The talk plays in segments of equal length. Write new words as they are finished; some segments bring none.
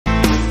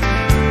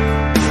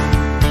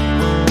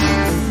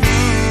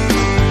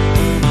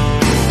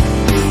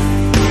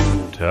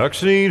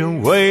Tuxedo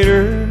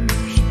waiters,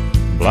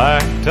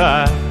 black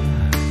tie,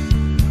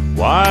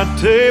 white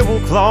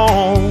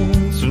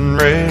tablecloths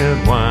and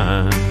red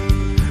wine.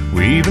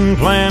 We've been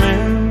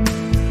planning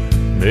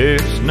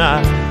this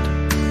night,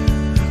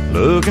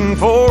 looking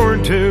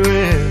forward to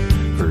it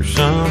for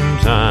some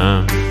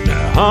time.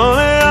 Now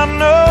honey, I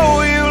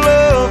know you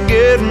love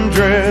getting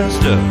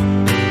dressed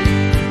up,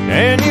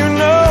 and you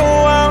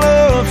know I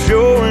love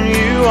showing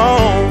you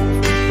off,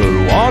 but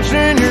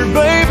watching your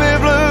baby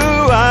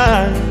blue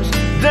eyes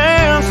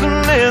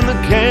dancing in the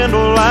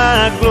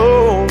candlelight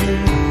glow,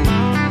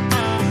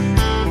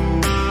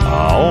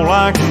 all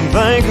I can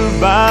think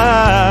about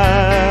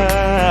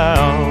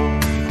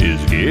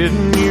is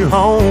getting you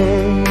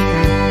home.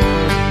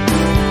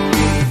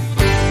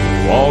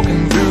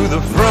 Walking through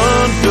the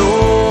front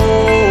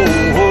door,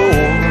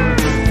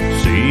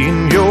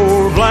 seeing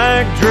your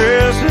black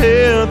dress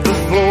hit the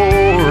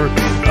floor.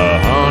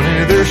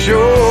 Honey, there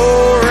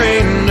sure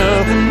ain't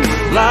nothing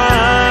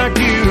like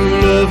you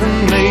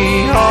loving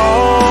me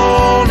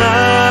all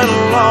night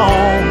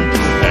long.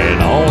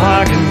 And all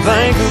I can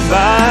think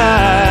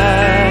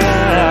about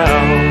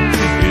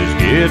is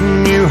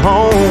getting you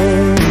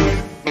home.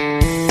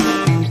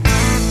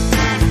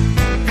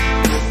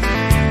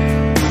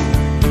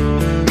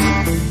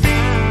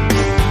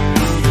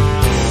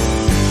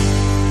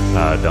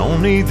 I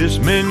don't need this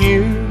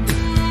menu,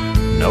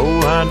 no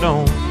I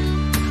don't.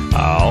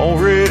 I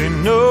already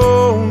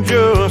know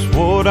just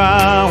what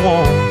I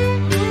want.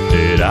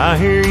 Did I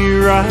hear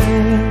you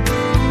right?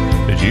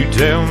 Did you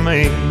tell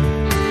me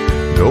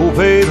go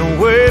pay the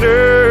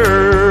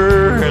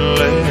waiter and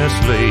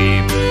let's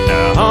leave?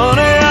 Now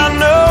honey, I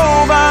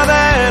know by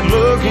that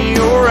look in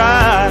your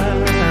eyes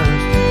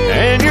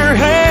and your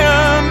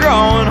hand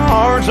drawing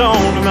hearts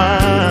onto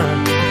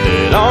mine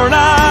that our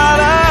night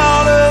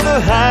out of the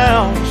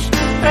house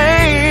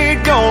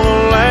ain't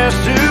gonna last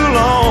too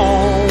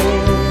long,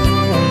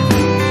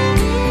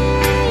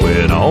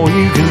 when all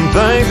you can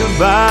think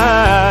about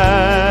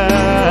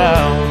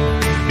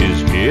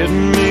is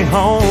getting me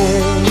home.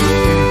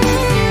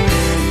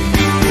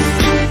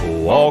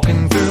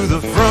 Walking through the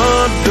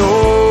front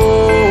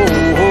door,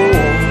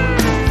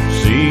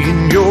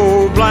 seeing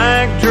your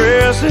black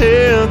dress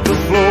hit the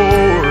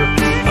floor.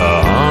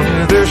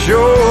 Honey, there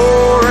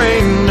sure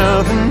ain't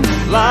nothing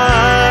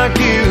like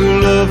you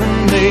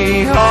loving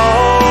me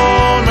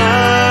all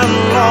night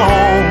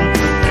long.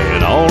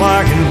 And all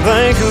I can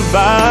think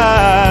about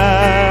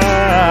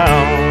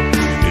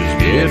is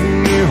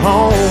getting you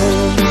home.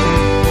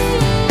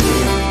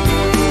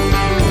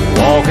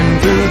 Walking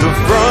through the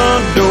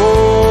front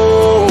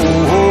door,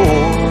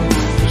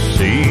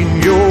 seeing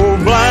your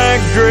black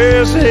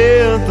dress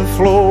hit the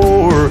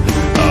floor.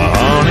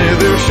 Honey,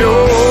 there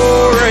sure